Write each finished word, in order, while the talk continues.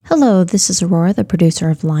Hello, this is Aurora, the producer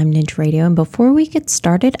of Lyme Ninja Radio, and before we get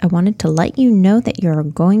started, I wanted to let you know that you're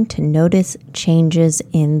going to notice changes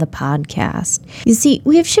in the podcast. You see,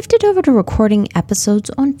 we have shifted over to recording episodes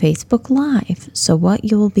on Facebook Live, so what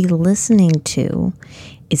you will be listening to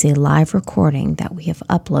is a live recording that we have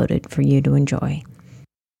uploaded for you to enjoy.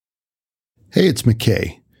 Hey, it's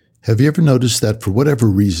McKay. Have you ever noticed that for whatever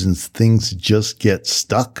reasons, things just get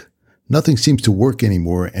stuck? Nothing seems to work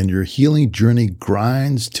anymore, and your healing journey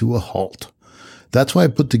grinds to a halt. That's why I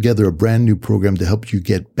put together a brand new program to help you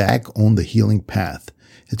get back on the healing path.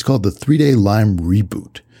 It's called the 3-Day Lyme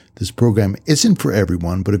Reboot. This program isn't for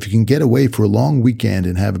everyone, but if you can get away for a long weekend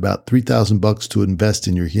and have about $3,000 to invest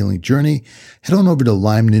in your healing journey, head on over to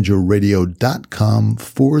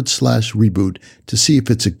lymeninjaradio.com/reboot to see if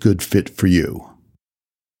it's a good fit for you.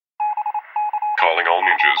 Calling all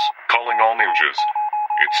ninjas. Calling all ninjas.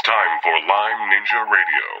 It's time for Lyme Ninja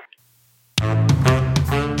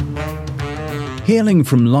Radio. Healing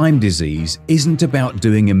from Lyme disease isn't about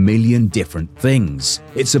doing a million different things.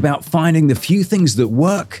 It's about finding the few things that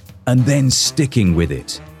work and then sticking with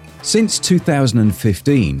it. Since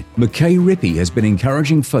 2015, McKay Rippey has been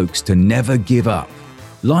encouraging folks to never give up.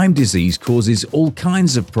 Lyme disease causes all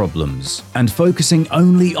kinds of problems, and focusing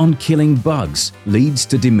only on killing bugs leads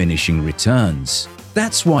to diminishing returns.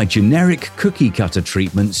 That's why generic cookie cutter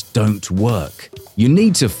treatments don't work. You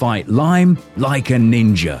need to fight Lyme like a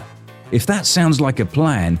ninja. If that sounds like a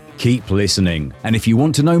plan, keep listening. And if you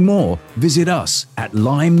want to know more, visit us at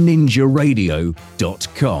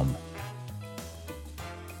lymeninjaradio.com.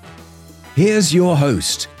 Here's your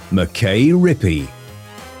host, McKay Rippey.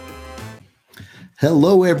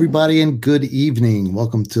 Hello, everybody, and good evening.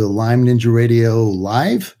 Welcome to Lyme Ninja Radio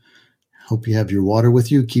Live. Hope you have your water with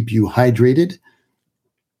you. Keep you hydrated.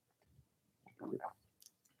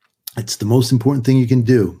 It's the most important thing you can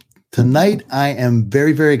do. Tonight, I am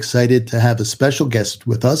very, very excited to have a special guest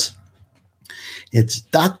with us. It's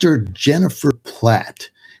Dr. Jennifer Platt,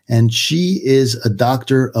 and she is a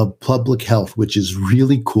doctor of public health, which is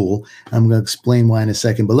really cool. I'm going to explain why in a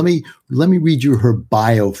second, but let me read you her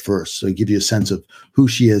bio first, so I give you a sense of who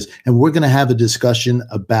she is. And we're going to have a discussion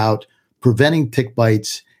about preventing tick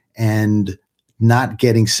bites and not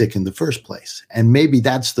getting sick in the first place. And maybe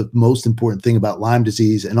that's the most important thing about Lyme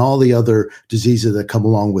disease and all the other diseases that come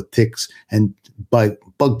along with ticks and bug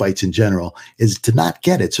bites in general, is to not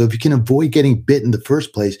get it. So if you can avoid getting bit in the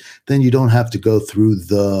first place, then you don't have to go through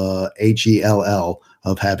the HELL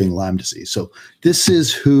of having Lyme disease. So this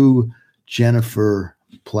is who Jennifer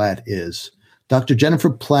Platt is. Dr. Jennifer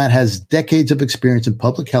Platt has decades of experience in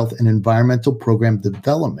public health and environmental program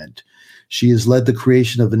development. She has led the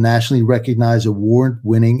creation of a nationally recognized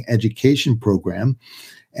award-winning education program,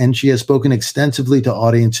 and she has spoken extensively to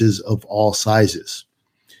audiences of all sizes.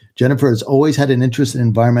 Jennifer has always had an interest in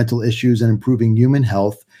environmental issues and improving human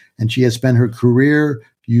health, and she has spent her career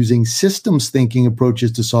using systems thinking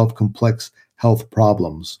approaches to solve complex health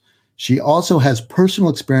problems. She also has personal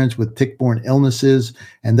experience with tick-borne illnesses,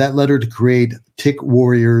 and that led her to create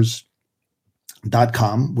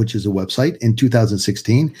TickWarriors.com, which is a website, in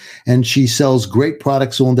 2016. And she sells great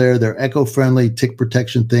products on there. They're eco-friendly tick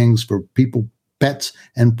protection things for people, pets,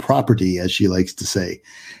 and property, as she likes to say.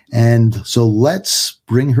 And so let's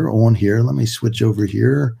bring her on here. Let me switch over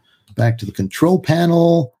here back to the control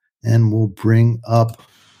panel, and we'll bring up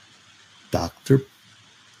Dr.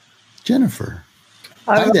 Jennifer.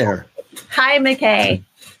 Hi there. Hi, McKay.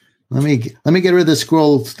 Let me get rid of this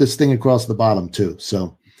thing across the bottom too.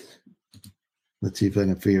 So let's see if I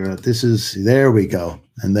can figure out. There we go.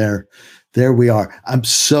 And there we are. I'm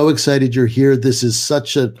so excited you're here. This is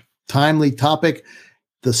such a timely topic.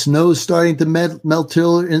 The snow is starting to melt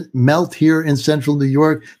here in central New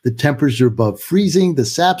York. The temperatures are above freezing. The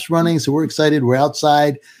sap's running. So we're excited. We're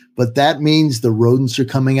outside. But that means the rodents are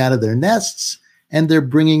coming out of their nests, and they're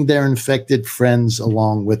bringing their infected friends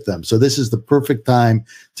along with them. So this is the perfect time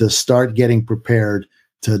to start getting prepared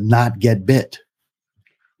to not get bit.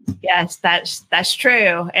 Yes, that's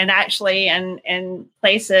true. And actually, in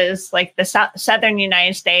places like the southern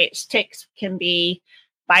United States, ticks can be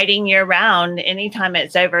biting year round anytime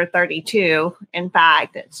it's over 32. In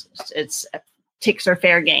fact, it's ticks are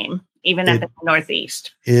fair game, even up in the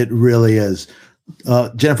Northeast. It really is.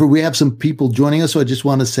 Jennifer, we have some people joining us, so I just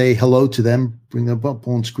want to say hello to them. Bring them up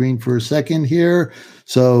on screen for a second here.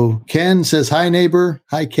 So Ken says, hi, neighbor.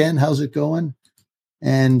 Hi, Ken. How's it going?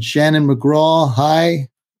 And Shannon McGraw, hi.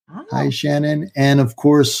 Oh. Hi, Shannon. And, of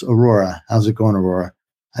course, Aurora. How's it going, Aurora?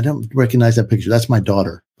 I don't recognize that picture. That's my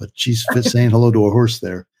daughter, but she's saying hello to a horse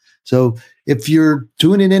there. So if you're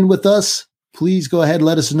tuning in with us, please go ahead.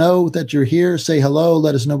 Let us know that you're here. Say hello.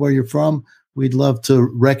 Let us know where you're from. we'd love to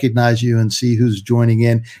recognize you and see who's joining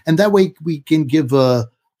in. And that way we can give a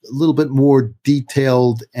little bit more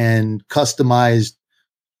detailed and customized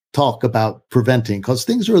talk about preventing, because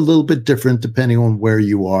things are a little bit different depending on where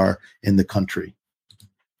you are in the country.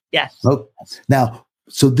 Yes. Oh, now,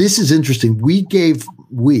 so this is interesting.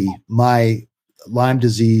 My Lyme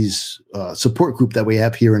disease support group that we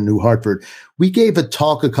have here in New Hartford, we gave a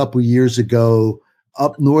talk a couple years ago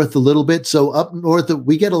up north a little bit. So up north,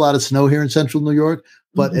 we get a lot of snow here in central New York,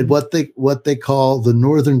 but at what they call the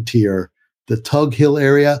northern tier, the Tug Hill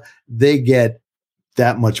area, they get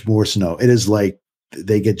that much more snow. It is like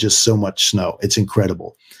they get just so much snow. It's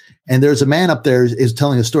incredible. And there's a man up there is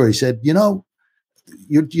telling a story. He said,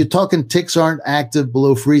 you're talking ticks aren't active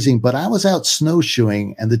below freezing, but I was out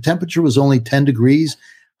snowshoeing and the temperature was only 10 degrees.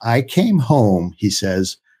 I came home, he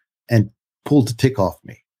says, and pulled the tick off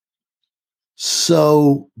me.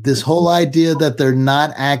 So this whole idea that they're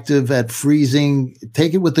not active at freezing,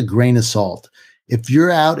 take it with a grain of salt. If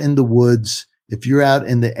you're out in the woods, if you're out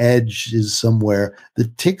in the edges somewhere, the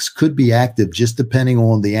ticks could be active just depending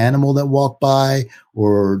on the animal that walked by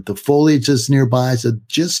or the foliage that's nearby. So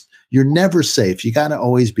you're never safe. You got to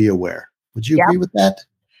always be aware. Would you agree with that?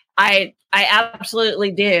 I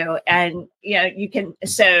absolutely do. And, you can,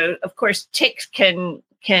 so of course, ticks can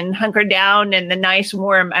hunker down in the nice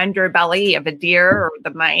warm underbelly of a deer or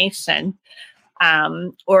the mice and,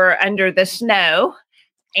 or under the snow.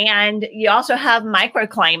 And you also have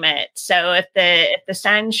microclimate. So if the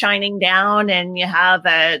sun's shining down and you have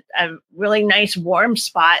a really nice warm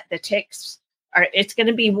spot, the ticks it's going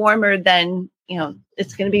to be warmer than,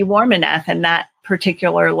 it's going to be warm enough in that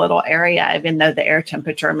particular little area, even though the air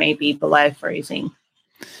temperature may be below freezing.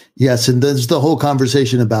 Yes. And there's the whole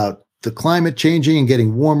conversation about the climate changing and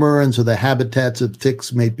getting warmer. And so the habitats of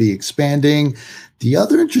ticks may be expanding. The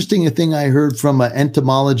other interesting thing I heard from an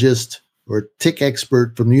entomologist or tick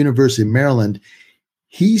expert from the University of Maryland,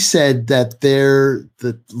 he said that the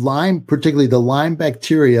Lyme, particularly the Lyme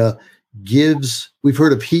bacteria, we've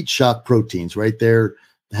heard of heat shock proteins, right? They're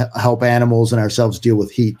help animals and ourselves deal with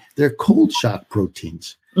heat. They're cold shock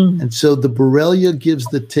proteins. Mm-hmm. And so the Borrelia gives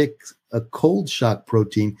the tick a cold shock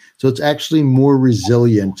protein. So it's actually more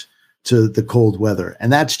resilient to the cold weather.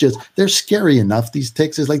 And they're scary enough. These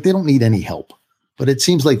ticks is like, they don't need any help. But it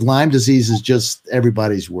seems like Lyme disease is just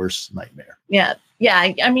everybody's worst nightmare. Yeah.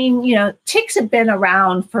 Yeah. I mean, ticks have been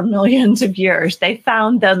around for millions of years. They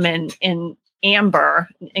found them in amber,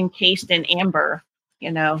 encased in amber,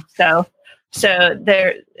 so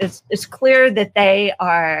it's clear that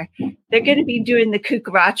they're going to be doing the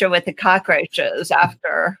cucaracha with the cockroaches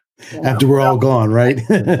after we're all gone, right?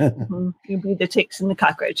 You be the ticks and the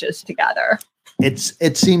cockroaches together.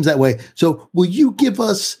 It seems that way. So will you give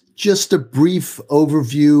us just a brief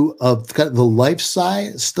overview of kind of the life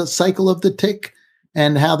cycle of the tick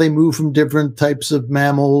and how they move from different types of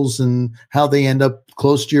mammals and how they end up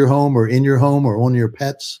close to your home or in your home or on your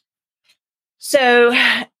pets? So,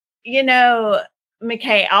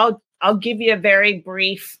 McKay, I'll give you a very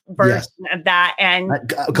brief version of that. And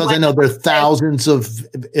because I know there are thousands of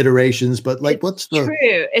iterations, but what's the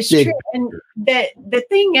true? It's true. And the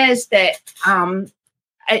thing is that,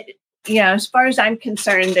 as far as I'm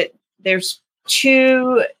concerned, that there's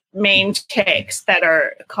two main ticks that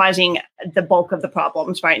are causing the bulk of the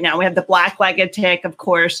problems right now. We have the black-legged tick, of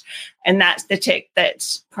course, and that's the tick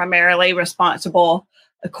that's primarily responsible,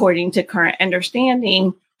 according to current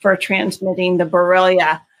understanding, for transmitting the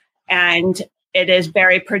Borrelia. And it is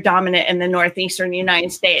very predominant in the northeastern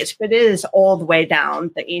United States, but it is all the way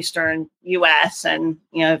down the eastern U.S. And,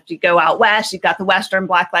 if you go out west, you've got the western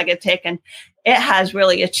black-legged tick, and it has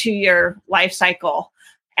really a 2-year life cycle.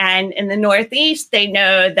 And in the Northeast, they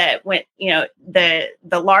know that when, the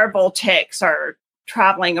larval ticks are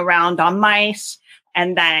traveling around on mice,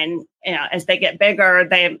 and then, as they get bigger,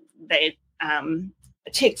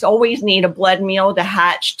 ticks always need a blood meal to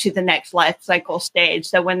hatch to the next life cycle stage.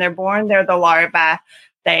 So when they're born, they're the larvae.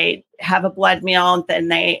 They have a blood meal, and then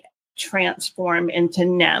they transform into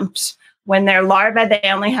nymphs. When they're larvae, they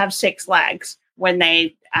only have 6 legs. When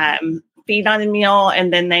they feed on a meal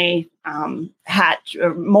and then they hatch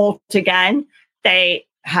or molt again, they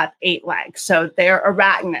have 8 legs. So they're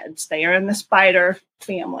arachnids. They are in the spider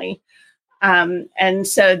family. And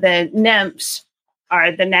so the nymphs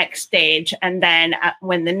are the next stage. And then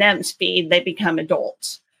when the nymphs feed, they become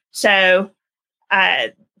adults. So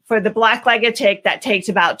for the black-legged tick, that takes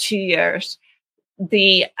about 2 years.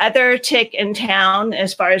 The other tick in town,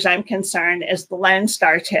 as far as I'm concerned, is the Lone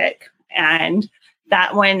Star tick. And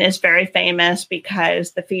that one is very famous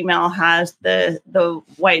because the female has the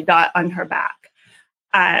white dot on her back.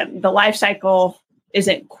 The life cycle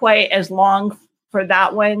isn't quite as long for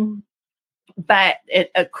that one. But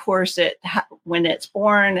of course, when it's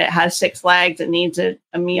born, it has 6 legs. It needs a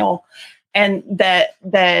meal. And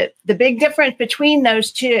the big difference between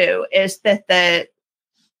those two is that the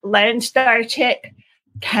Lone Star tick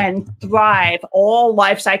can thrive all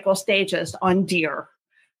life cycle stages on deer.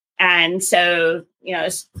 And so,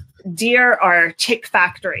 deer are tick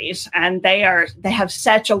factories, and they have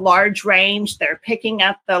such a large range. They're picking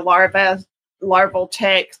up the larval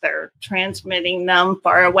ticks. They're transmitting them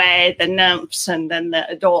far away, the nymphs and then the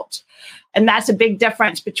adults. And that's a big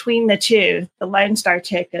difference between the two. The Lone Star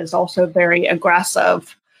tick is also very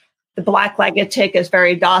aggressive. The black-legged tick is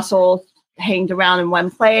very docile, hangs around in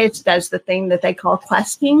one place, does the thing that they call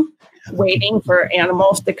questing, waiting for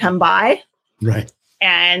animals to come by. Right.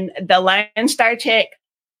 And the Lone Star tick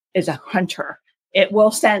is a hunter. It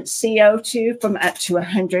will sense CO2 from up to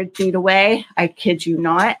 100 feet away. I kid you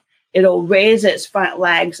not. It'll raise its front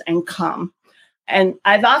legs and come. And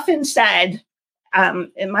I've often said,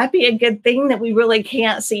 it might be a good thing that we really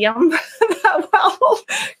can't see them that well,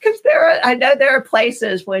 because I know there are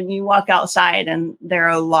places when you walk outside and there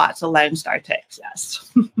are lots of Lone Star ticks.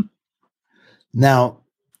 Yes. Now,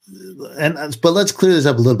 but let's clear this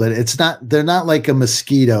up a little bit. They're not like a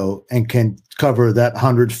mosquito and can cover that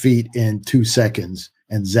 100 feet in 2 seconds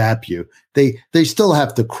and zap you. They still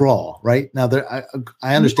have to crawl, right? Now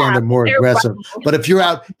I understand they're more aggressive, but if you're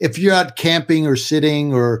out camping or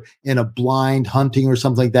sitting or in a blind hunting or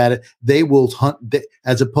something like that, they will hunt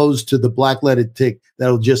as opposed to the black-legged tick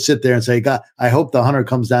that'll just sit there and say, God, I hope the hunter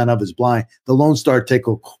comes down of his blind. The Lone Star tick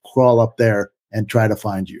will crawl up there and try to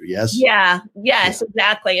find you. Yes. Yeah. Yes,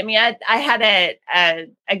 exactly. I mean, I had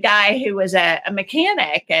a guy who was a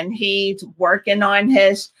mechanic, and he's working on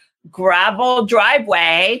his gravel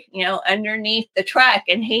driveway, underneath the truck.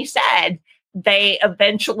 And he said they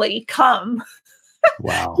eventually come.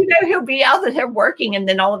 Wow. He'll be out there working, and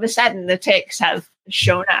then all of a sudden the ticks have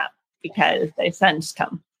shown up because they sensed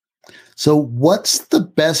them. So what's the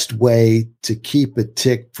best way to keep a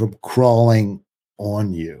tick from crawling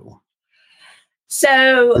on you?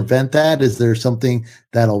 So prevent that? Is there something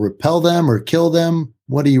that'll repel them or kill them?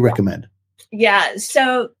 What do you recommend? Yeah.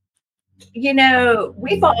 So,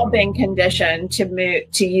 we've all been conditioned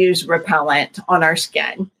to use repellent on our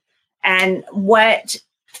skin. And one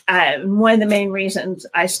of the main reasons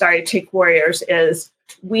I started Tick Warriors is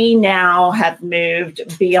we now have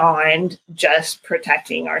moved beyond just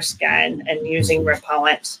protecting our skin and using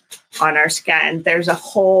repellents on our skin. There's a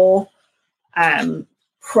whole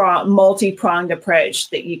multi-pronged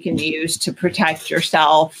approach that you can use to protect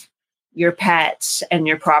yourself, your pets, and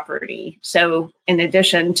your property. So in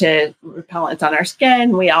addition to repellents on our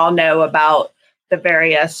skin, we all know about the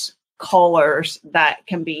various colors that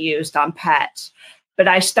can be used on pets. But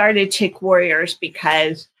I started Tick Warriors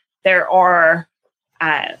because there are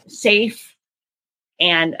safe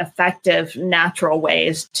and effective natural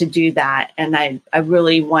ways to do that. And I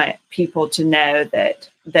really want people to know that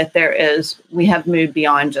we have moved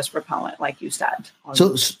beyond just repellent, like you said.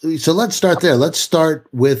 So let's start there. Let's start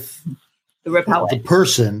with the repellent, the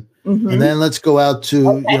person, and then let's go out to,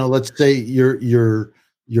 let's say your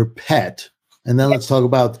pet, and then let's talk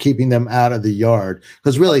about keeping them out of the yard.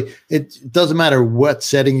 Because really, it doesn't matter what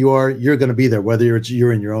setting you're going to be there, whether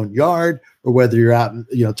you're in your own yard or whether you're out,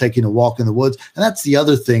 taking a walk in the woods. And that's the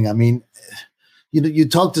other thing. I mean, you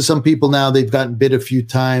talk to some people now, they've gotten bit a few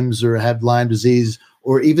times or had Lyme disease,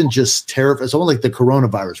 or even just terrified. It's almost like the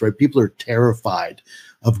coronavirus, right? People are terrified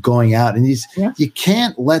of going out, and you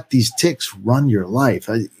can't let these ticks run your life.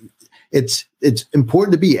 It's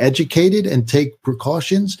important to be educated and take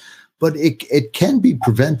precautions, but it can be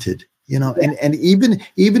prevented, and even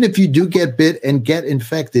if you do get bit and get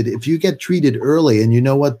infected, if you get treated early and you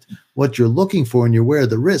know what you're looking for and you're aware of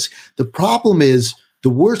the risk. The problem is, the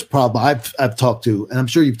worst problem I've talked to, and I'm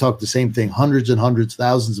sure you've talked the same thing, hundreds and hundreds,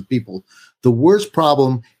 thousands of people. The worst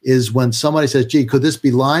problem is when somebody says, gee, could this be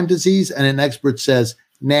Lyme disease? And an expert says,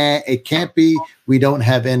 nah, it can't be. We don't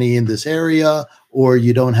have any in this area, or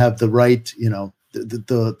you don't have the right,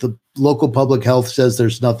 the local public health says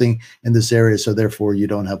there's nothing in this area, so therefore you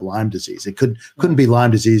don't have Lyme disease. It couldn't be Lyme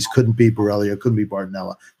disease, couldn't be Borrelia, couldn't be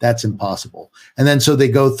Bartonella. That's impossible. And then so they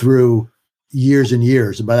go through years and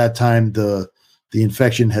years, and by that time the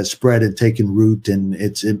infection has spread and taken root, and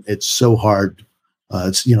it's so hard.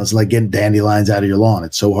 It's like getting dandelions out of your lawn.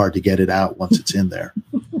 It's so hard to get it out once it's in there.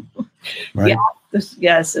 Right? Yeah.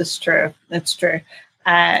 Yes, it's true. That's true.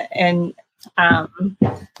 Okay.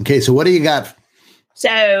 So what do you got?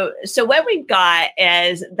 So what we've got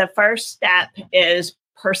is the first step is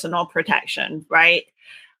personal protection, right?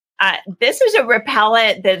 This is a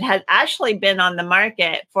repellent that has actually been on the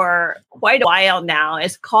market for quite a while now.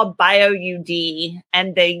 It's called BioUD,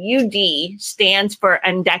 and the UD stands for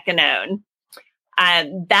undecanone.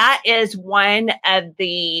 That is one of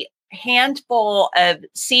the handful of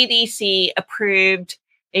CDC approved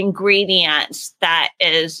ingredients that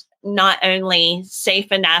is not only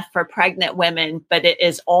safe enough for pregnant women, but it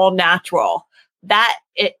is all natural. That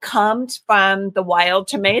it comes from the wild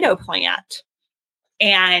tomato plant.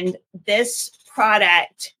 And this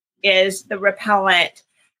product is the repellent.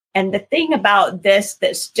 And the thing about this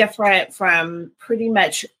that's different from pretty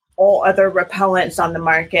much all other repellents on the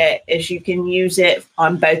market is you can use it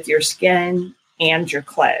on both your skin and your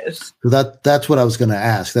clothes. So that's what I was going to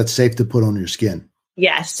ask. That's safe to put on your skin.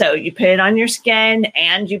 Yes. So you put it on your skin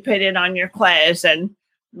and you put it on your clothes. And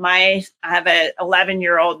I have an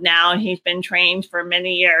 11-year-old now. He's been trained for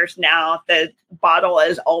many years now. The bottle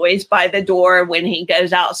is always by the door. When he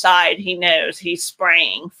goes outside, he knows he's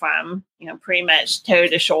spraying from, pretty much toe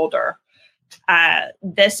to shoulder.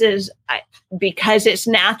 This is because it's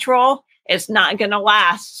natural. It's not going to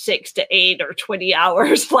last 6 to 8 or 20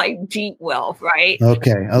 hours like DEET will, right?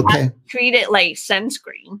 Okay. Treat it like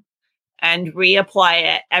sunscreen and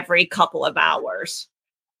reapply it every couple of hours.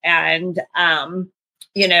 And,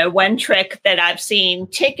 one trick that I've seen,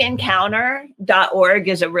 tickencounter.org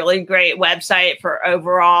is a really great website for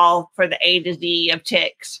the A to Z of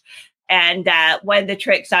ticks. And one of the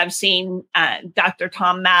tricks I've seen Dr.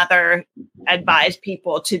 Tom Mather advise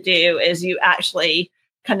people to do is you actually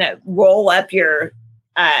kind of roll up your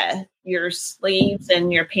sleeves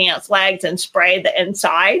and your pants legs and spray the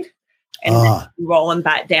inside and then roll them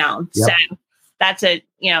back down. Yep. So that's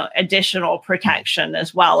additional protection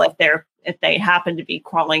as well. If they happen to be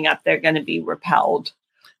crawling up, they're going to be repelled.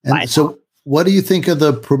 And so what do you think of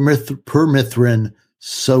the permethrin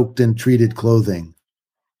soaked and treated clothing?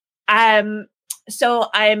 So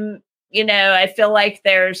I feel like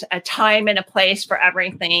there's a time and a place for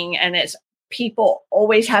everything, and people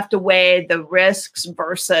always have to weigh the risks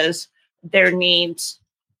versus their needs.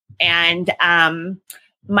 And,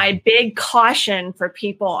 my big caution for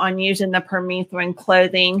people on using the permethrin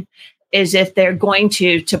clothing is if they're going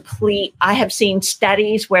to deplete. I have seen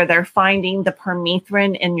studies where they're finding the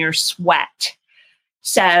permethrin in your sweat.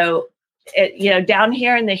 So, down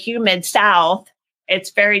here in the humid South,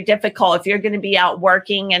 it's very difficult if you're going to be out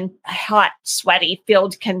working in hot, sweaty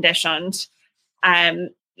field conditions.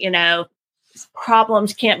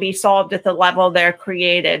 Problems can't be solved at the level they're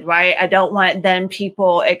created, right? I don't want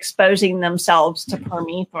people exposing themselves to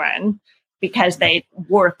permethrin because they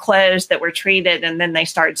wore clothes that were treated and then they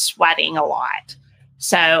started sweating a lot.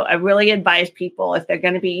 So I really advise people, if they're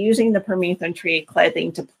going to be using the permethrin treated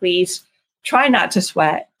clothing, to please try not to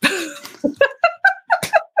sweat.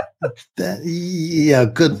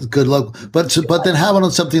 Good luck. But then how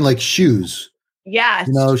about something like shoes? Yes.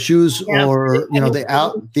 Shoes or,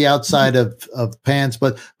 the outside of pants,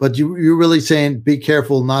 but you're really saying be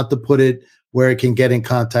careful not to put it where it can get in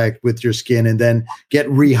contact with your skin and then get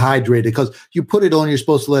rehydrated, because you put it on, you're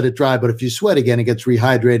supposed to let it dry, but if you sweat again, it gets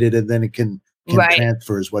rehydrated and then it can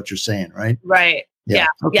transfer, is what you're saying, right? Right. Yeah.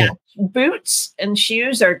 Okay. Yeah. Boots and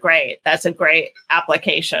shoes are great. That's a great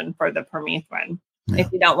application for the permethrin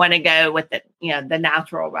if you don't want to go with the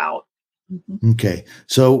natural route. Mm-hmm. Okay.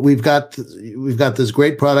 So we've got this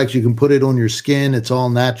great product. You can put it on your skin. It's all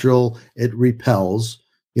natural. It repels,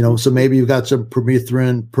 so maybe you've got some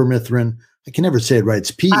permethrin. I can never say it right. It's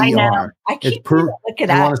PER. I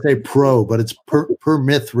want to say pro, but it's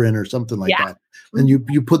permethrin or something like that. And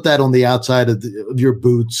you put that on the outside of your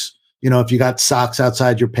boots. If you got socks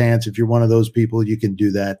outside your pants, if you're one of those people, you can do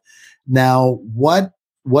that. Now,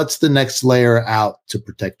 what's the next layer out to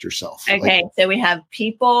protect yourself? Okay, so we have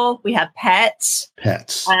people, we have pets,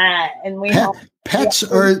 and we have pets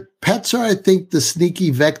are I think the sneaky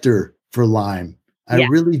vector for Lyme. I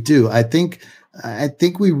really do. I think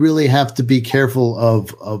we really have to be careful of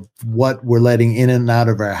what we're letting in and out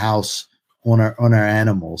of our house on our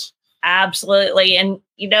animals. Absolutely. And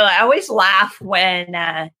I always laugh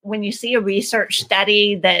when you see a research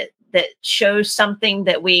study that shows something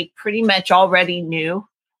that we pretty much already knew,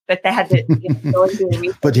 but they had to go and do a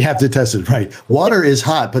research. But you have to test it, right? Water is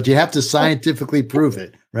hot, but you have to scientifically prove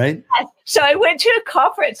it, right? So I went to a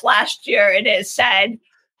conference last year and it said,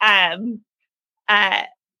 pet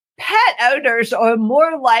owners are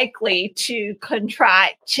more likely to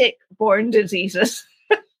contract tick-borne diseases.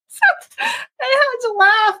 I had to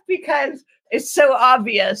laugh because it's so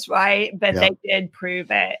obvious, right? But they did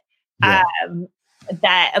prove it. Yeah.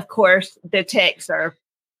 That, of course, the ticks are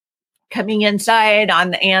coming inside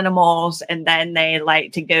on the animals, and then they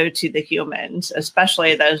like to go to the humans,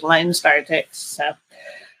 especially those Lone Star ticks. So,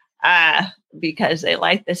 because they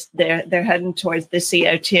like this, they're heading towards the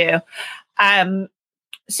CO2.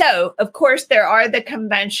 So of course there are the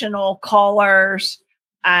conventional collars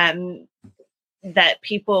that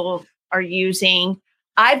people are using.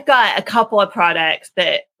 I've got a couple of products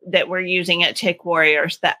that we're using at Tick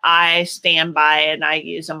Warriors that I stand by, and I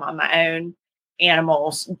use them on my own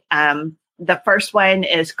animals. The first one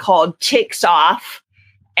is called Ticks Off.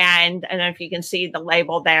 And I don't know if you can see the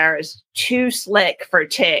label there is "Too Slick for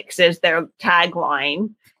Ticks" is their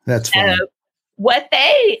tagline. That's funny. What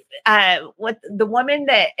the woman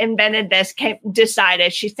that invented this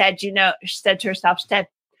decided, she said to herself,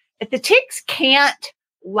 if the ticks can't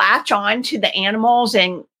latch on to the animals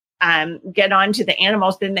and get onto the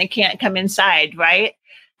animals, then they can't come inside, right?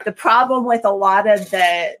 The problem with a lot of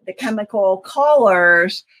the chemical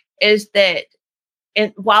collars is that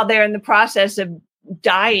while they're in the process of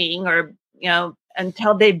dying, or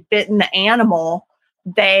until they've bitten the animal,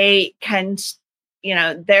 they can,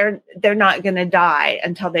 they're not going to die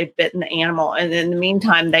until they've bitten the animal, and in the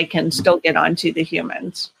meantime they can still get onto the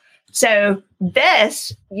humans. So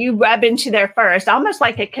this, you rub into their fur. It's almost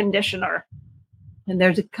like a conditioner, and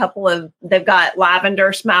there's a couple of, they've got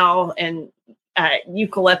lavender smell and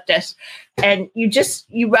eucalyptus, and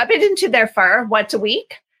you rub it into their fur once a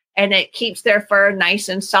week, and it keeps their fur nice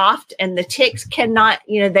and soft. And the ticks cannot,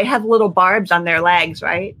 they have little barbs on their legs,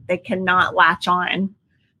 right? They cannot latch on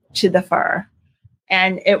to the fur.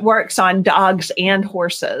 And it works on dogs and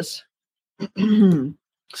horses.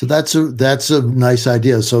 So that's a nice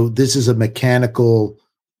idea. So this is a mechanical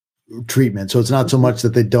treatment. So it's not so much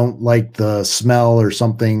that they don't like the smell or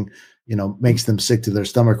something, makes them sick to their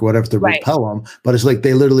stomach or whatever to repel them, but it's like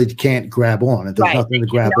they literally can't grab on. And there's nothing to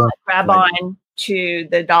grab on. On to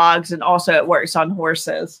the dogs, and also it works on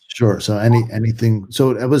horses. Sure. So anything.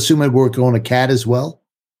 So I would assume it work on a cat as well,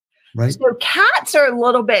 right? So cats are a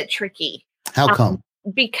little bit tricky. How come?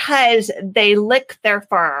 Because they lick their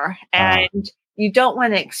fur, and you don't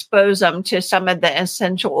want to expose them to some of the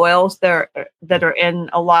essential oils that are in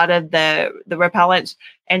a lot of the repellents.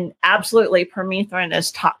 And absolutely, permethrin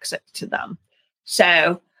is toxic to them.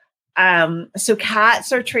 So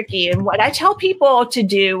cats are tricky. And what I tell people to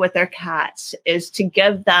do with their cats is to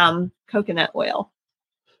give them coconut oil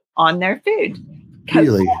on their food.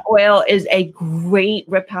 Really? Coconut oil is a great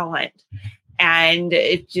repellent. And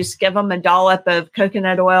just give them a dollop of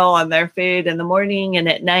coconut oil on their food in the morning and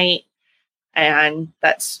at night. And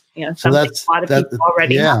that's, something a lot of people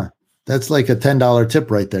already have. That's like a $10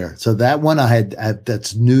 tip right there. So that one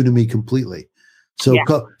that's new to me completely. So,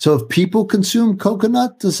 so if people consume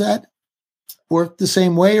coconut, does that work the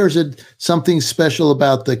same way, or is it something special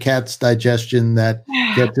about the cat's digestion that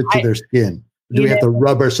gets it to their skin? Or do we have to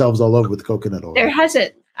rub ourselves all over with coconut oil? There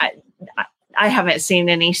hasn't, I haven't seen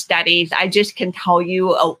any studies. I just can tell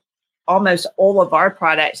you almost all of our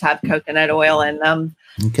products have coconut oil in them.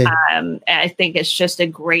 Okay. And I think it's just a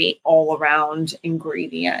great all-around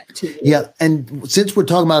ingredient to use. Yeah. And since we're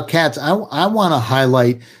talking about cats, I want to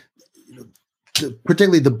highlight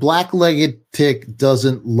particularly the black-legged tick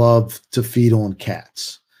doesn't love to feed on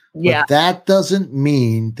cats. Yeah. But that doesn't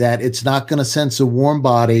mean that it's not going to sense a warm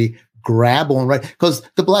body, grab on, right? Because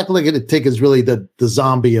the black-legged tick is really the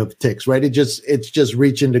zombie of ticks, right? It's just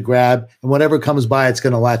reaching to grab, and whatever comes by, it's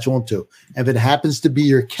going to latch onto. If it happens to be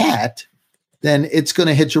your cat, then it's going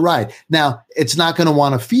to hitch a ride. Now, it's not going to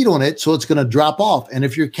want to feed on it, so it's going to drop off. And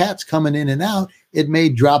if your cat's coming in and out, it may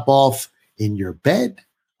drop off in your bed,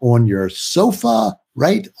 on your sofa,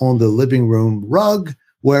 right? On the living room rug,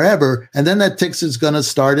 wherever. And then that tick is going to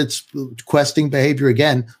start its questing behavior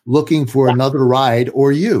again, looking for another ride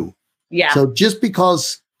or you. Yeah. So just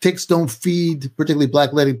because ticks don't feed, particularly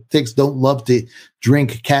black-legged ticks don't love to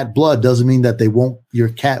drink cat blood, doesn't mean that your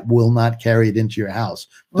cat will not carry it into your house.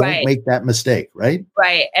 Don't make that mistake, right?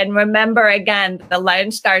 Right. And remember, again, the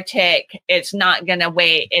Lone Star tick, it's not going to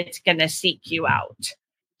wait. It's going to seek you out.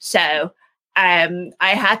 So I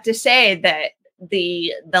have to say that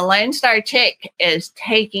the Lone Star tick is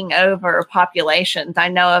taking over populations. I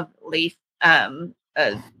know of at least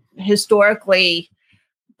historically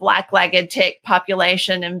black-legged tick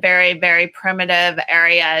population in very, very primitive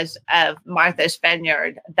areas of Martha's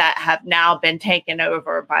Vineyard that have now been taken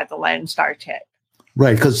over by the Lone Star tick.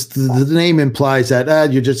 Right, because the name implies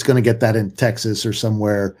that you're just going to get that in Texas or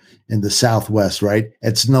somewhere in the Southwest, right?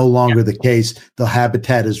 It's no longer the case. The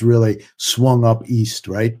habitat is really swung up east,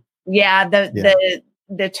 right? Yeah, the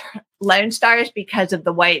Lone Star is because of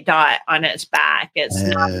the white dot on its back. It's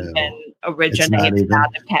not even originated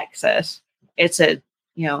out of Texas. It's a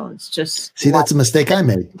it's just See, that's a mistake I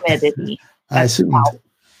made. humidity. I assumed.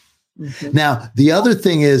 Mhm. Now, the other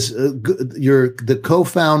thing is you're the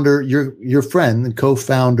co-founder, your friend, the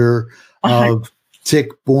co-founder of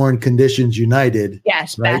Tick-Borne Conditions United.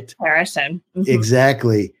 Yes, right? Beth Harrison. Mhm.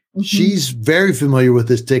 Exactly. Mhm. She's very familiar with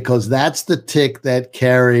this tick because that's the tick that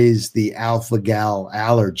carries the alpha-gal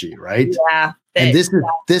allergy, right? Yeah. And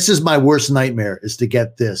this is my worst nightmare, is to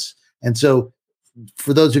get this. And so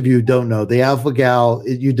for those of you who don't know, the alpha-gal,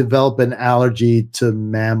 you develop an allergy to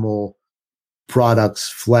mammal products,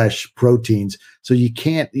 flesh, proteins. So you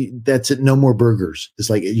can't, that's it. No more burgers. It's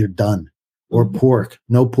like you're done. Or pork,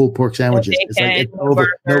 no pulled pork sandwiges. Bacon, it's like it's no over.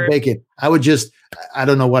 No burgers. bacon. I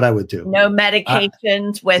don't know what I would do. No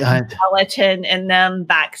medications with I- gelatin in them,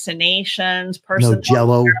 vaccinations, No personal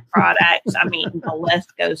Jello. care products. I mean, the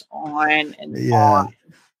list goes on and Yeah. on.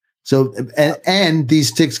 So and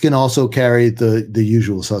these ticks can also carry the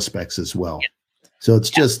usual suspects as well. So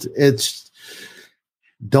it's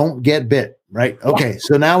don't get bit, right? Okay.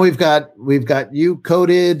 So now we've got you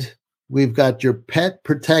coated, we've got your pet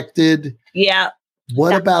protected. Yeah.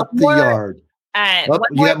 What Now, about the more- yard? One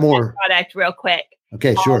you got more. product real quick.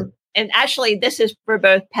 Okay, sure. And actually, this is for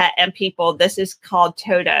both pet and people. This is called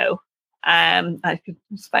Toto.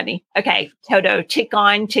 It's funny. Okay, Toto, tick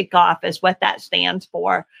on, tick off is what that stands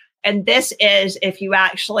for. And this is if you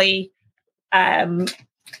actually,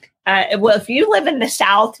 if you live in the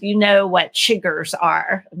South, you know what chiggers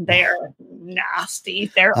are. They're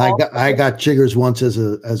nasty. I got chiggers once as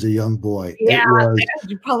a young boy. Yeah, it was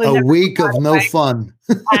you probably a never week of no right? fun.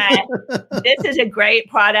 This is a great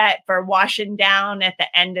product for washing down at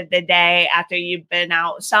the end of the day after you've been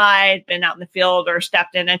outside, been out in the field, or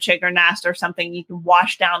stepped in a chigger nest or something. You can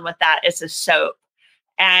wash down with that. It's a soap.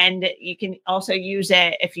 And you can also use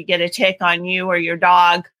it if you get a tick on you or your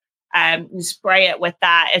dog. You spray it with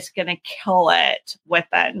that. It's going to kill it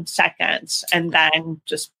within seconds. And then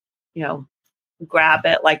just, grab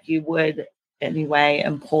it like you would anyway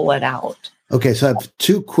and pull it out. Okay, so I have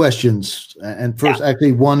two questions, and first,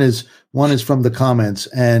 actually, one is from the comments.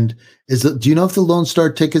 And do you know if the Lone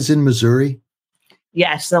Star tick is in Missouri?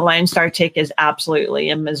 Yes, the Lone Star tick is absolutely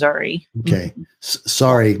in Missouri. Okay,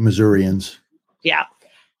 sorry, Missourians. Yeah.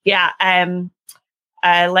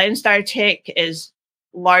 Lone Star tick is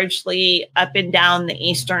largely up and down the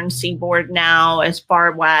eastern seaboard now, as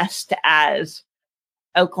far west as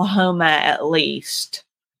Oklahoma, at least,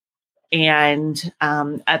 and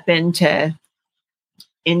up into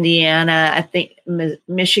Indiana, I think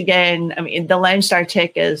Michigan. I mean, the Lone Star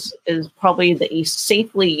tick is probably the east,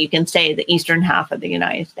 safely you can say, the eastern half of the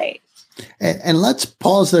United States. And let's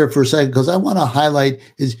pause there for a second, because I want to highlight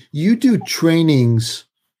is you do trainings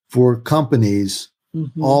for companies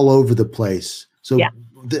all over the place. So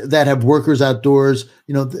that have workers outdoors,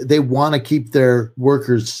 they want to keep their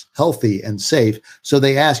workers healthy and safe. So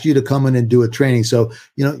they ask you to come in and do a training. So,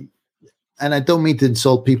 and I don't mean to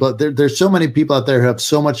insult people. There's so many people out there who have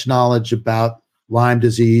so much knowledge about Lyme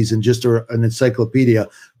disease and just an encyclopedia,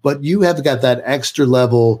 but you have got that extra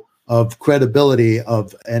level of credibility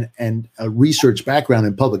and a research background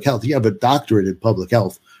in public health. You have a doctorate in public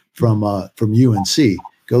health from UNC.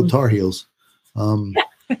 Go Tar Heels.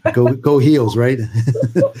 Go Heels, right?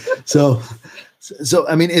 So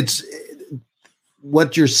I mean, it's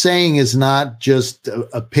what you're saying is not just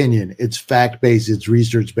opinion. It's fact-based. It's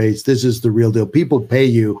research-based. This is the real deal. People pay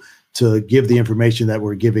you to give the information that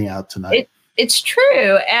we're giving out tonight. It's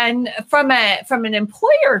true. And from an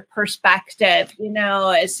employer perspective,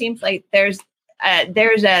 it seems like there's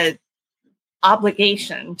a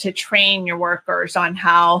obligation to train your workers on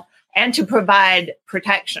how and to provide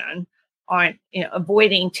protection on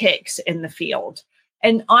avoiding ticks in the field.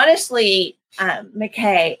 And honestly,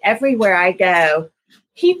 McKay, everywhere I go,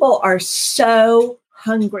 people are so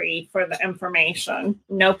hungry for the information.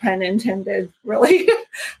 No pun intended, really.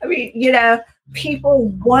 I mean, people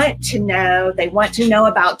want to know. They want to know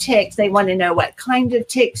about ticks. They want to know what kind of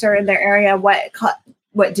ticks are in their area,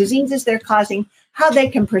 what diseases they're causing, how they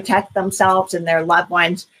can protect themselves and their loved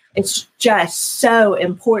ones. It's just so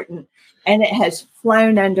important. And it has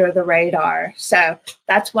flown under the radar. So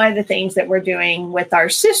that's one of the things that we're doing with our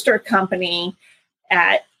sister company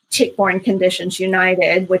at Tick-Borne Conditions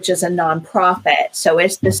United, which is a nonprofit. So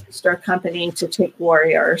it's the sister company to Tick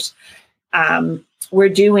Warriors. We're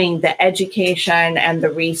doing the education and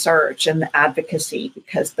the research and the advocacy,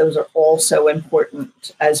 because those are also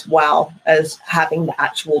important, as well as having the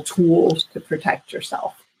actual tools to protect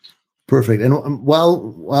yourself. Perfect. And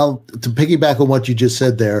while to piggyback on what you just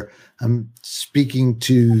said there, I'm speaking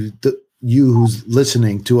to you who's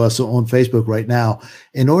listening to us on Facebook right now.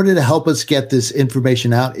 In order to help us get this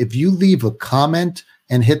information out, if you leave a comment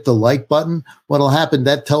and hit the like button, what'll happen,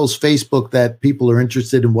 that tells Facebook that people are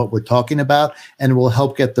interested in what we're talking about and will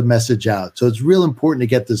help get the message out. So it's real important to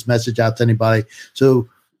get this message out to anybody. So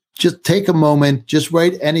just take a moment, just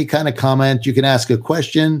write any kind of comment. You can ask a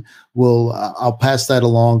question. I'll pass that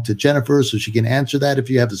along to Jennifer so she can answer that if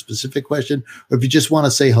you have a specific question, or if you just want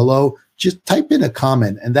to say hello, just type in a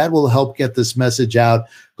comment, and that will help get this message out,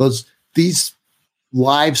 because these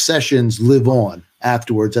live sessions live on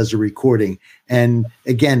afterwards as a recording. And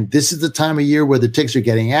again, this is the time of year where the ticks are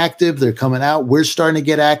getting active. They're coming out. We're starting to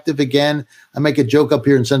get active again. I make a joke up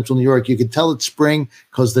here in Central New York. You can tell it's spring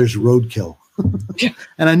because there's roadkill.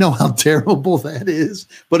 And I know how terrible that is,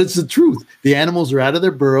 but it's the truth. The animals are out of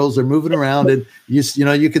their burrows. They're moving around, and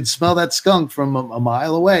you can smell that skunk from a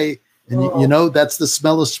mile away. And you know, that's the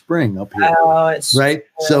smell of spring up here, right?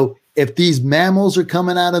 So if these mammals are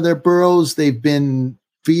coming out of their burrows, they've been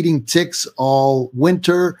feeding ticks all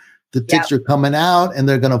winter. The ticks are coming out, and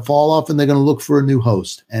they're going to fall off, and they're going to look for a new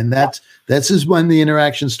host. And this is when the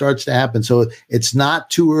interaction starts to happen. So it's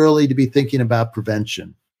not too early to be thinking about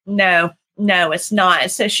prevention. No, it's not.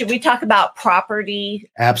 So should we talk about property?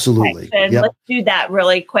 Absolutely. Yep. Let's do that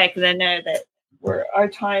really quick. And I know that our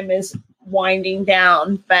time is winding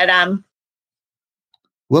down, but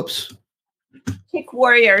whoops. Tick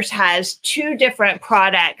Warriors has two different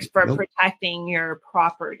products for protecting your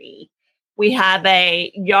property. We have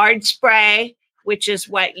a yard spray, which is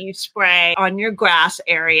what you spray on your grass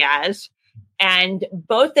areas. And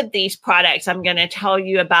both of these products I'm going to tell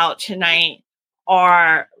you about tonight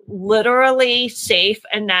are literally safe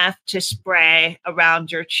enough to spray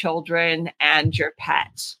around your children and your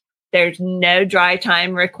pets. There's no dry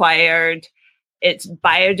time required. It's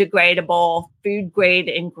biodegradable, food grade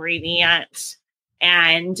ingredients,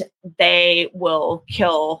 and they will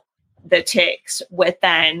kill the ticks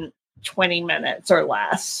within 20 minutes or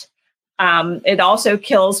less. It also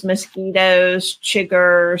kills mosquitoes,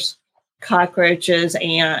 chiggers, cockroaches,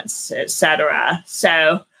 ants, etc.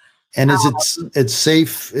 So, and it's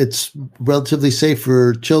safe? It's relatively safe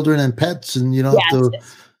for children and pets, and you don't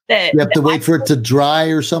have to wait for it to dry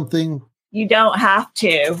or something. You don't have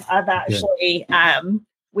to. I've actually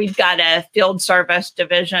we've got a field service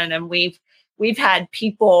division, and we've had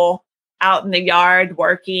people out in the yard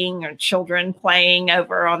working, or children playing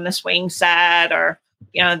over on the swing set, or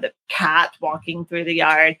the cat walking through the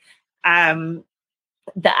yard.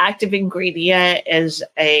 The active ingredient is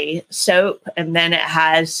a soap, and then it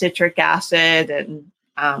has citric acid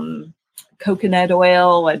and coconut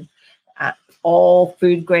oil and all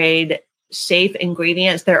food grade safe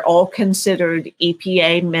ingredients. They're all considered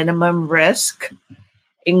EPA minimum risk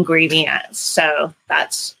ingredients. So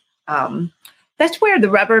that's where the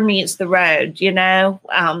rubber meets the road.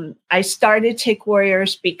 I started Tick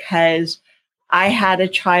Warriors because I had a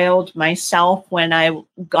child myself when I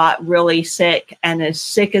got really sick, and as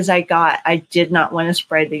sick as I got, I did not want to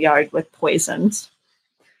spray the yard with poisons.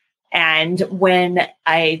 And when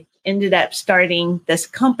I ended up starting this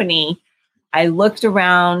company, I looked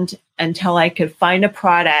around until I could find a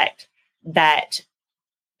product that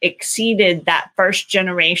exceeded that first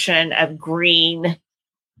generation of green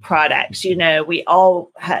products. We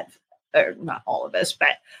all have, or not all of us,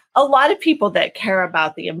 but a lot of people that care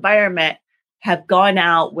about the environment have gone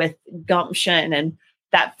out with gumption, and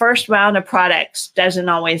that first round of products doesn't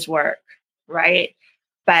always work, right?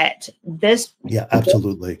 But this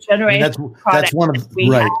absolutely generation that's one of we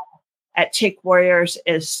have at Tick Warriors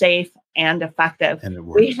is safe and effective. And it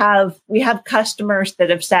works. We have customers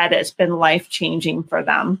that have said it's been life-changing for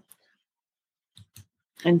them.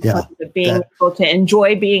 In terms of being able to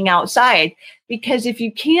enjoy being outside, because if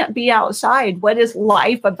you can't be outside, what is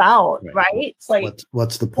life about, right? It's like,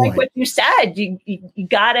 what's the point? Like what you said, you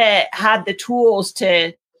gotta have the tools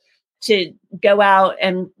to go out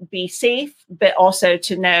and be safe, but also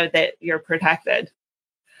to know that you're protected.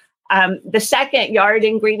 The second yard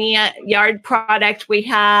product we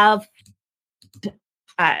have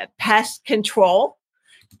pest control,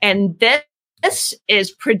 and this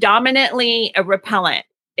is predominantly a repellent.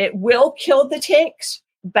 It will kill the ticks,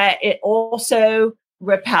 but it also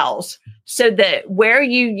repels. So that where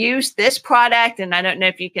you use this product, and I don't know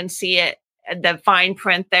if you can see it, the fine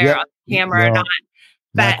print there on the camera or not,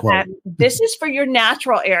 but this is for your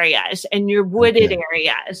natural areas and your wooded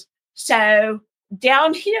areas. So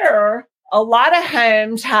down here, a lot of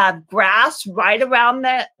homes have grass right around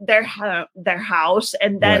their house,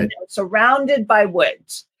 and then surrounded by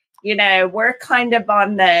woods. We're kind of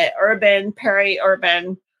on the urban,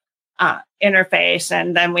 peri-urban interface,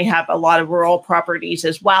 and then we have a lot of rural properties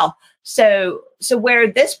as well. So where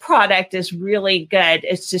this product is really good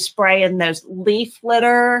is to spray in those leaf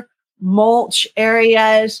litter, mulch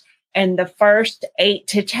areas and the first 8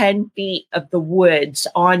 to 10 feet of the woods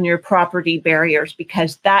on your property barriers,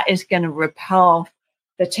 because that is going to repel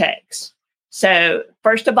the ticks. So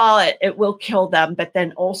first of all, it will kill them, but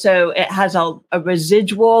then also it has a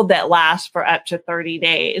residual that lasts for up to 30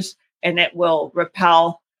 days and it will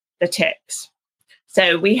repel the ticks.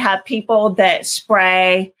 So we have people that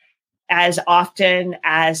spray as often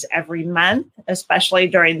as every month, especially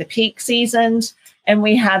during the peak seasons. And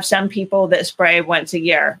we have some people that spray once a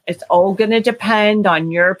year. It's all going to depend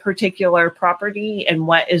on your particular property and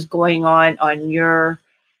what is going on your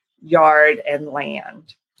yard and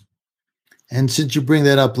land. And since you bring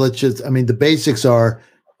that up, the basics are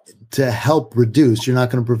to help reduce, you're not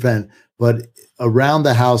going to prevent, but around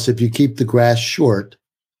the house, if you keep the grass short,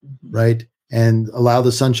 right, and allow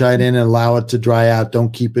the sunshine in and allow it to dry out,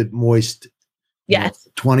 don't keep it moist. Yes.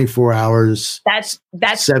 24 hours. That's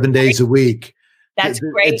 7 days a week. That's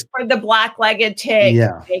great for the black-legged tick.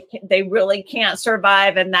 Yeah. They really can't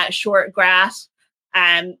survive in that short grass.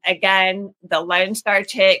 Again, the Lone Star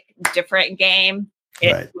tick, different game.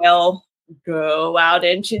 It will go out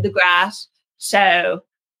into the grass. So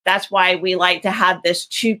that's why we like to have this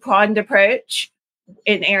two-pronged approach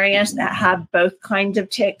in areas that have both kinds of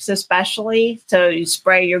ticks, especially. So you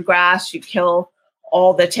spray your grass, you kill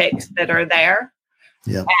all the ticks that are there.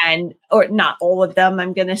 Yeah. Or not all of them,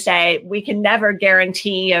 I'm going to say. We can never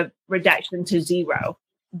guarantee a reduction to zero,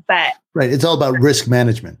 but it's all about risk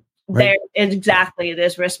management. Right? Exactly. It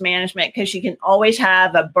is risk management, because you can always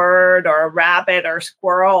have a bird or a rabbit or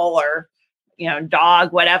squirrel or,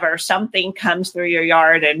 dog, whatever, something comes through your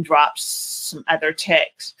yard and drops some other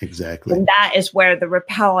ticks. Exactly. And that is where the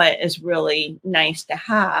repellent is really nice to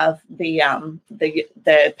have,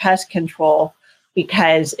 the pest control,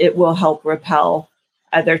 because it will help repel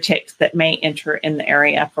other ticks that may enter in the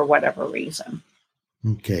area for whatever reason.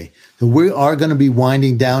 Okay. So we are going to be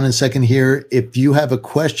winding down in a second here. If you have a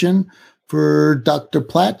question for Dr.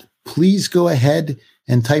 Platt, please go ahead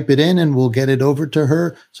and type it in and we'll get it over to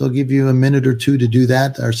her. So I'll give you a minute or two to do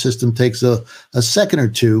that. Our system takes a second or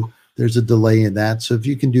two. There's a delay in that. So if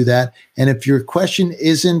you can do that. And if your question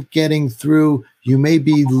isn't getting through, you may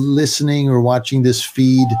be listening or watching this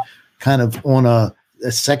feed kind of on a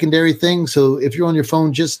secondary thing. So if you're on your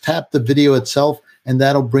phone, just tap the video itself and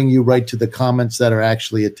that'll bring you right to the comments that are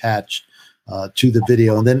actually attached to the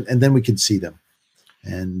video. And then we can see them.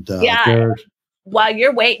 And while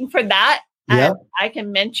you're waiting for that, I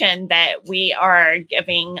can mention that we are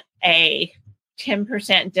giving a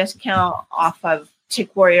 10% discount off of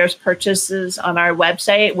Tick Warriors purchases on our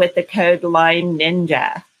website with the code Lyme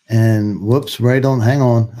Ninja. And hang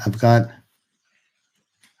on.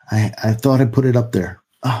 I thought I put it up there.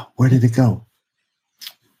 Oh, where did it go?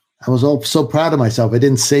 I was all so proud of myself. I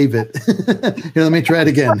didn't save it. Here, let me try it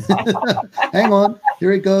again. Hang on.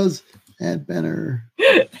 Here it goes. Add banner.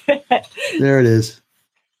 There it is.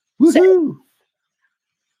 Woohoo!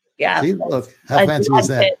 See, look, how fancy was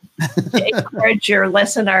that? To encourage your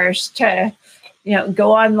listeners to,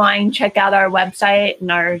 go online, check out our website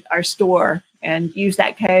and our store, and use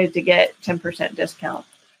that code to get 10% discount.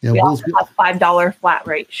 Yeah, we also have $5 flat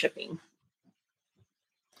rate shipping.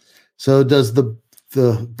 So does the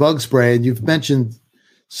bug spray, and you've mentioned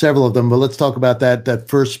several of them, but let's talk about that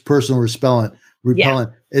first personal repellent.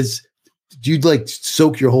 Do you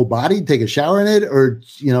soak your whole body, take a shower in it, or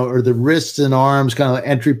are the wrists and arms kind of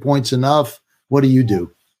entry points enough? What do you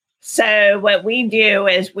do? So what we do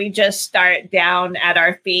is we just start down at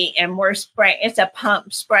our feet and we're spraying. It's a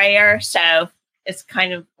pump sprayer. So it's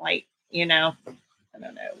kind of like, I don't know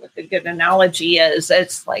what the good analogy is.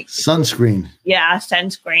 It's like sunscreen. Yeah.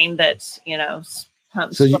 Sunscreen. That's,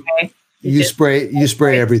 pump so spray. You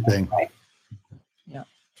spray everything. Yeah.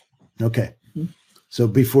 Okay. So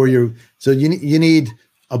you need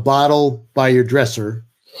a bottle by your dresser,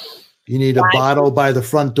 you need a bottle by the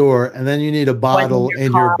front door, and then you need a bottle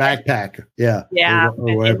in your backpack. Yeah.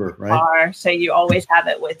 Or wherever, right? Car, so you always have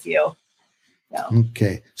it with you. Yeah.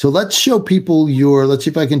 Okay. So let's show people let's see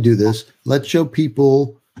if I can do this. Let's show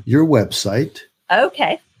people your website.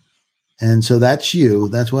 Okay. And so that's you.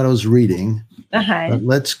 That's what I was reading. Uh-huh. But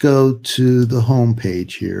let's go to the home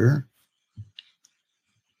page here.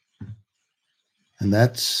 And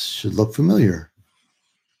that should look familiar.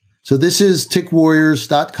 So this is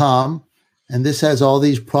tickwarriors.com. And this has all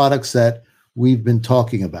these products that we've been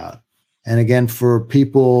talking about. And again, for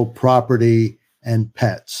people, property, and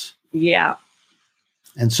pets. Yeah.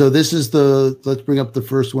 And so this is let's bring up the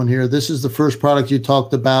first one here. This is the first product you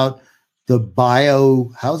talked about, the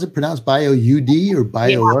how is it pronounced? BioUD or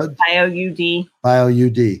Bio what? BioUD.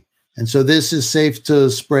 BioUD. And so this is safe to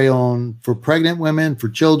spray on for pregnant women, for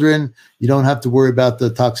children. You don't have to worry about the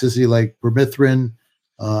toxicity like permethrin,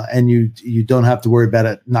 and you don't have to worry about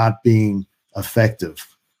it not being effective.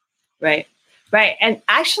 Right. And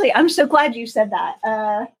actually, I'm so glad you said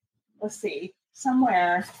that. Let's see.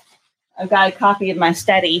 Somewhere I've got a copy of my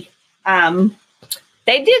study.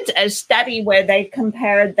 They did a study where they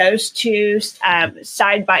compared those two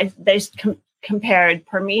compared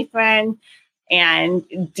permethrin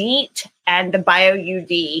and DEET and the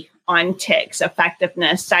BioUD on ticks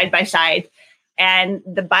effectiveness side by side. And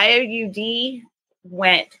the BioUD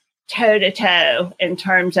went toe to toe in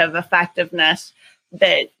terms of effectiveness,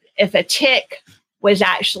 that if a tick was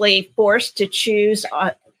actually forced to choose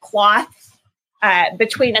a cloth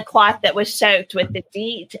between a cloth that was soaked with the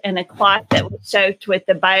DEET and a cloth that was soaked with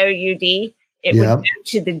the BioUD, it would go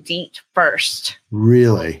to the DEET first.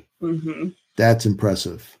 Really? Mm-hmm. That's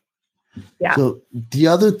impressive. Yeah. So the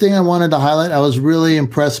other thing I wanted to highlight, I was really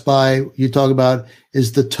impressed by, you talk about,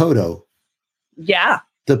 is the Toto. Yeah.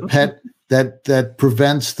 The pet that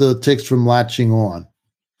prevents the ticks from latching on.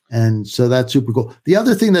 And so that's super cool. The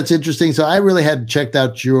other thing that's interesting, so I really hadn't checked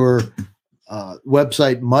out your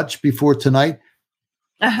website much before tonight.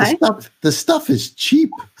 Uh-huh. The stuff is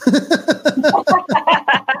cheap. I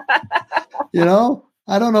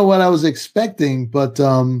don't know what I was expecting, but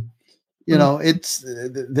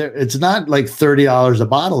it's not like $30 a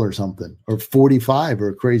bottle or something, or $45 or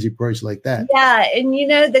a crazy price like that. Yeah, and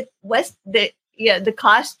the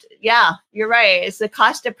cost. Yeah, you're right. It's the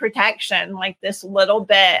cost of protection, like this little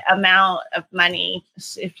bit amount of money.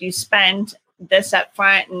 If you spend this up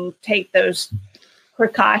front and take those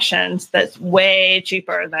precautions, that's way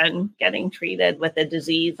cheaper than getting treated with a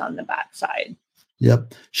disease on the backside.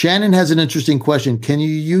 Yep. Shannon has an interesting question. Can you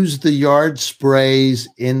use the yard sprays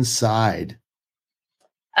inside?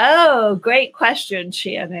 Oh, great question,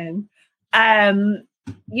 Shannon.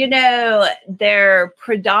 They're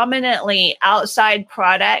predominantly outside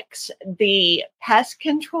products. The pest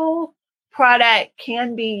control product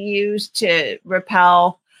can be used to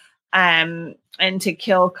repel and to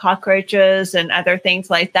kill cockroaches and other things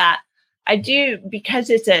like that. I do, because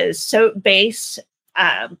it's a soap-based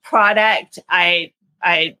product,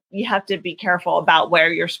 you have to be careful about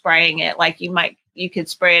where you're spraying it. Like you could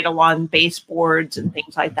spray it along baseboards and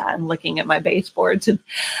things like that. I'm looking at my baseboards, and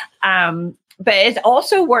but it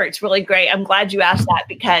also works really great. I'm glad you asked that,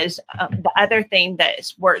 because the other thing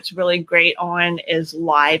that works really great on is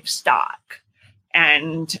livestock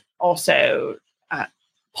and also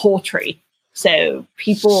poultry. So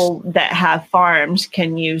people that have farms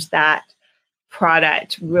can use that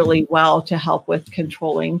product really well to help with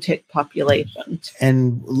controlling tick populations.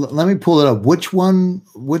 And let me pull it up.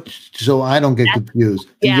 So I don't get confused.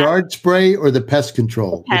 The yard spray or the pest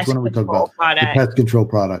control? Which one are we talking about? Product. The pest control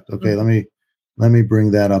product. Okay, mm-hmm. Let me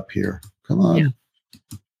bring that up here. Come on. Yeah.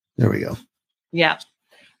 There we go. Yeah.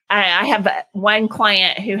 I have one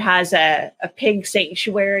client who has a pig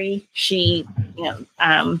sanctuary. She,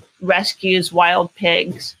 rescues wild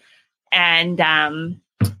pigs, and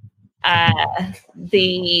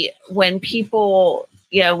when people,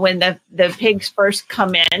 when the pigs first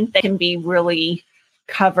come in, they can be really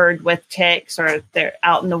covered with ticks, or they're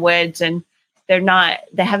out in the woods and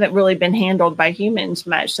they haven't really been handled by humans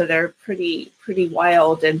much. So they're pretty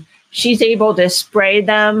wild. And she's able to spray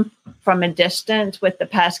them from a distance with the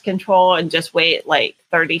pest control and just wait like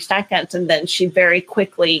 30 seconds. And then she very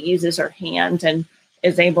quickly uses her hand and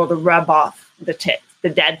is able to rub off the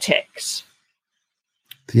dead ticks.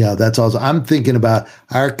 Yeah, that's awesome. I'm thinking about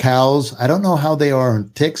our cows. I don't know how they are on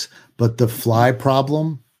ticks, but the fly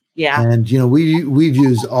problem. Yeah. And, we've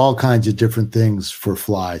used all kinds of different things for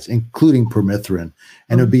flies, including permethrin.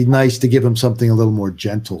 And it'd be nice to give them something a little more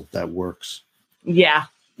gentle that works. Yeah.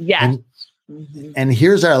 Yeah. And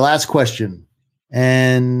here's our last question.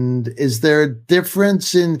 And is there a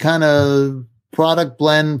difference in kind of product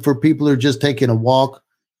blend for people who are just taking a walk?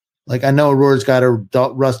 Like, I know Aurora's got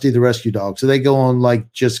Rusty the rescue dog. So they go on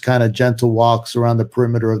like just kind of gentle walks around the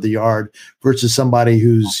perimeter of the yard versus somebody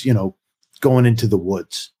who's, going into the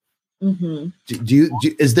woods. Mm-hmm.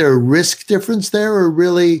 Is there a risk difference there, or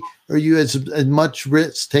really are you as much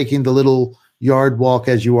risk taking the little yard walk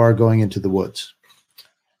as you are going into the woods?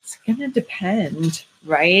 It's going to depend,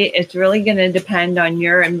 right? It's really going to depend on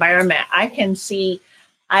your environment. I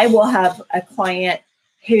will have a client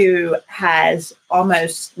who has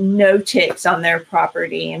almost no ticks on their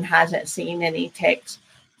property and hasn't seen any ticks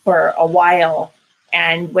for a while.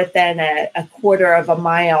 And within a quarter of a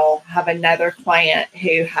mile, have another client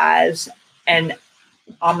who has an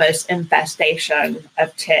almost infestation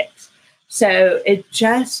of ticks. So it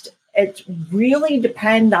just it really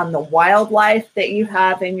depends on the wildlife that you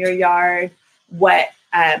have in your yard.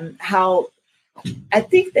 How I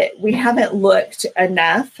think that we haven't looked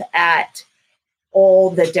enough at all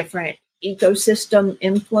the different ecosystem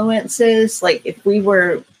influences. Like if we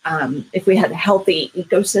had a healthy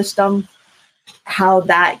ecosystem, how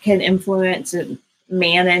that can influence and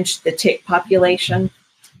manage the tick population.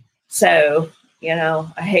 So,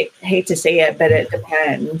 I hate to say it, but it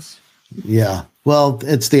depends. Yeah. Well,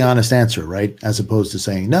 it's the honest answer, right? As opposed to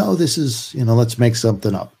saying, no, this is, let's make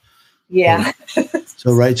something up. Yeah.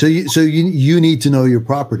 So right. So you need to know your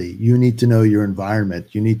property. You need to know your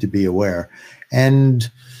environment. You need to be aware. And,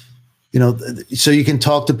 so you can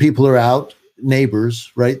talk to people who are out,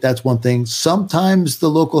 neighbors, right? That's one thing. Sometimes the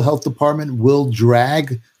local health department will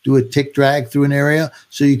do a tick drag through an area.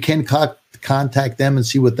 So you can contact them and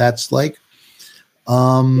see what that's like.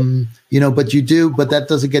 But that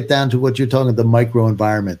doesn't get down to what you're talking, the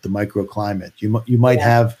microenvironment, the microclimate. You might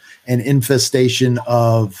have an infestation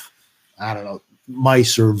of, I don't know,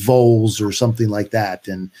 mice or voles or something like that.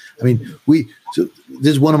 And I mean, this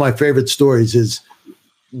is one of my favorite stories is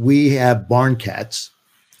we have barn cats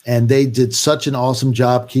and they did such an awesome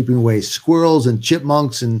job keeping away squirrels and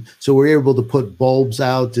chipmunks. And so we're able to put bulbs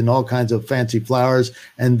out and all kinds of fancy flowers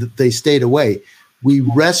and they stayed away. We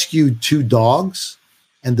rescued 2 dogs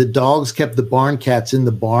and the dogs kept the barn cats in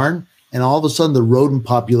the barn. And all of a sudden the rodent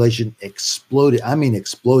population exploded. I mean,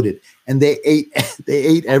 exploded. And they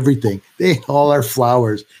ate everything. They ate all our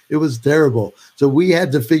flowers. It was terrible. So we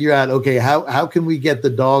had to figure out, okay, how can we get the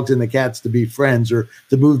dogs and the cats to be friends or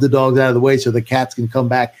to move the dogs out of the way so the cats can come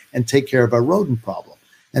back and take care of our rodent problem.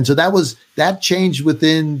 And so that changed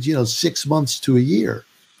within, 6 months to a year.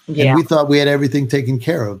 Yeah. And we thought we had everything taken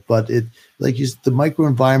care of, but the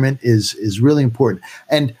microenvironment is really important.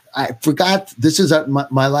 And I forgot, this is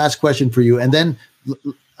my last question for you. And then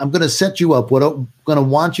I'm going to set you up. What I'm going to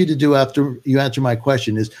want you to do after you answer my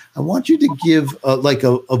question is I want you to give a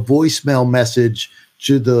voicemail message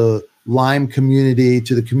to the Lyme community,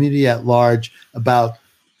 to the community at large about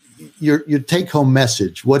your take-home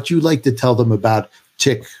message, what you like to tell them about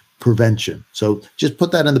tick prevention. So just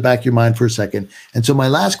put that in the back of your mind for a second. And so my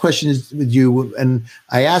last question is with you, and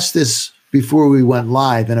I asked this before we went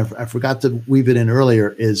live, and I forgot to weave it in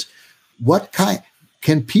earlier, is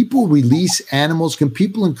can people release animals? Can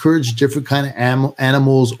people encourage different kind of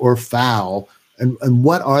animals or fowl? And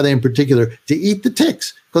what are they in particular to eat the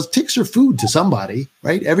ticks? Because ticks are food to somebody,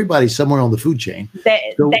 right? Everybody's somewhere on the food chain.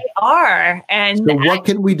 They are. And so what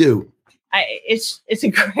can we do? It's a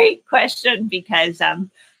great question because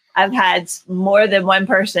I've had more than one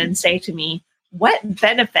person say to me, what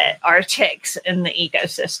benefit are ticks in the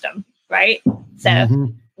ecosystem? Right.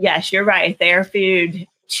 So yes, you're right. They're food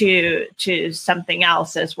to something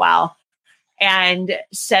else as well. And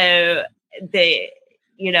so I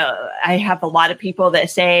have a lot of people that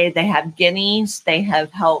say they have guineas. They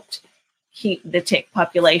have helped keep the tick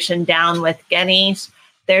population down with guineas.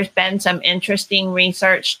 There's been some interesting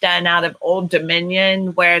research done out of Old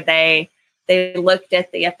Dominion where they looked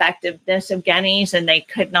at the effectiveness of guineas and they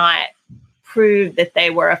could not prove that they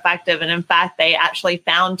were effective. And in fact, they actually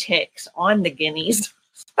found ticks on the guineas.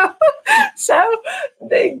 So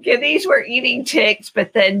the guineas were eating ticks,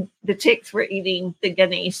 but then the ticks were eating the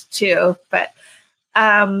guineas too. But,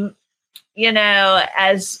 as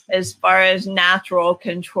far as natural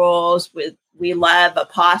controls, we love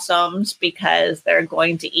opossums because they're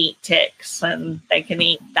going to eat ticks and they can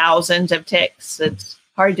eat thousands of ticks. It's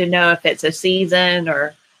hard to know if it's a season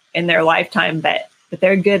or in their lifetime, but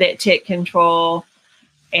they're good at tick control.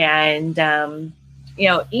 And,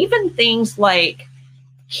 even things like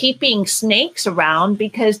keeping snakes around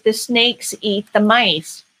because the snakes eat the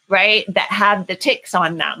mice, right, that have the ticks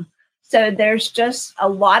on them. So there's just a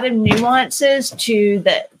lot of nuances to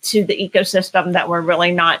the ecosystem that we're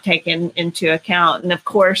really not taking into account. And of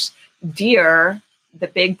course, deer, the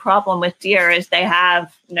big problem with deer is they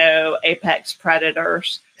have no apex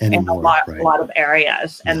predators anymore, in a lot of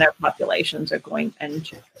areas, and their populations are going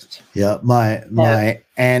unchecked. Yeah, my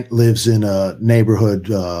aunt lives in a neighborhood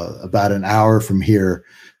about an hour from here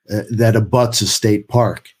that abuts a state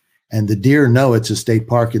park, and the deer know it's a state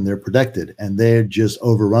park and they're protected, and they just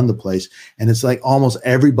overrun the place. And it's like almost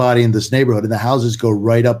everybody in this neighborhood, and the houses go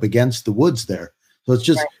right up against the woods there. So it's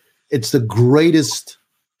just it's the greatest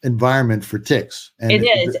environment for ticks, and it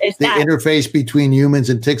is. The interface between humans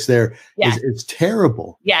and ticks there is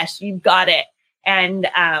terrible. Yes, you've got it. And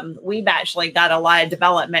we've actually got a lot of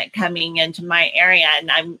development coming into my area,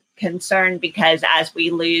 and I'm concerned because as we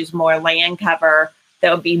lose more land cover,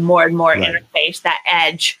 there'll be more and more interface, that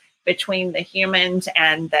edge between the humans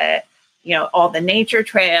and all the nature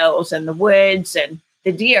trails and the woods and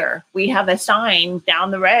the deer. We have a sign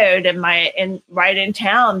down the road right in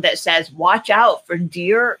town that says, "Watch out for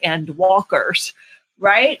deer and walkers."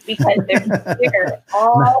 Right? Because there's deer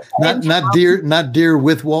all not deer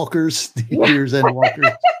with walkers, deers and walkers.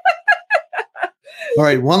 All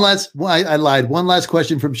right. I lied. One last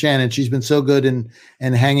question from Shannon. She's been so good and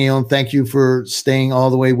hanging on. Thank you for staying all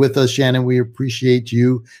the way with us, Shannon. We appreciate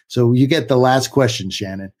you. So you get the last question,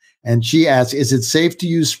 Shannon. And she asks, is it safe to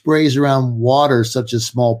use sprays around water, such as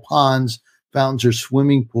small ponds, fountains, or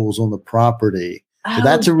swimming pools on the property? So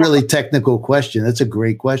that's a really technical question. That's a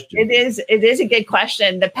great question. It is a good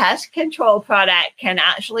question. The pest control product can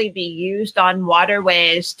actually be used on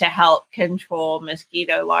waterways to help control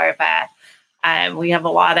mosquito larvae. We have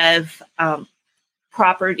a lot of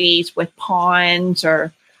properties with ponds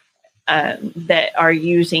or that are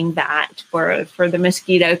using that for the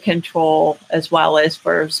mosquito control, as well as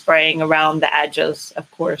for spraying around the edges,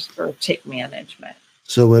 of course, for tick management.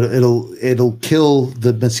 So it'll kill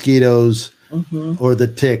the mosquitoes or the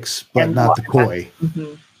ticks, but and not larvae. The koi.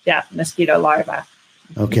 Mm-hmm. Yeah, mosquito larvae.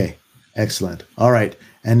 Okay, excellent. All right,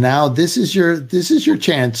 and now this is your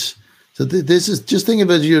chance. So this is, just think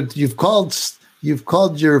of it as you've called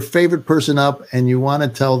your favorite person up and you want to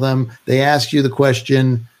tell them. They ask you the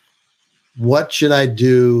question, "What should I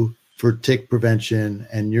do for tick prevention?"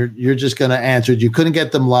 And you're just going to answer it. You couldn't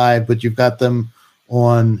get them live, but you've got them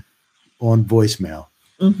on voicemail.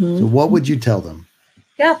 Mm-hmm. So what would you tell them?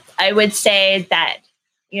 Yeah, I would say that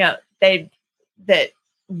they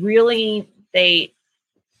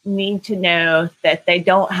need to know that they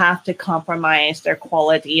don't have to compromise their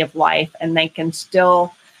quality of life, and they can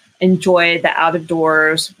still enjoy the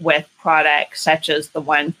outdoors with products such as the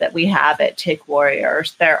ones that we have at Tick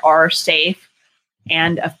Warriors. There are safe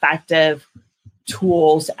and effective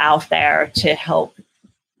tools out there to help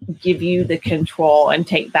give you the control and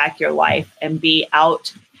take back your life and be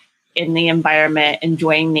out in the environment,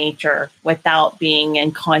 enjoying nature without being in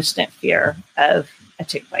constant fear of a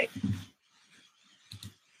tick bite.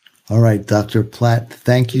 All right, Dr. Platt,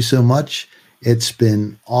 thank you so much. It's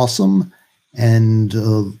been awesome. And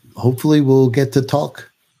hopefully we'll get to talk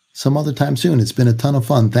some other time soon. It's been a ton of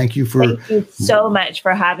fun. Thank you so much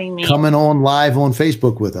for having me. Coming on live on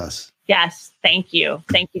Facebook with us. Yes, thank you.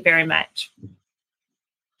 Thank you very much.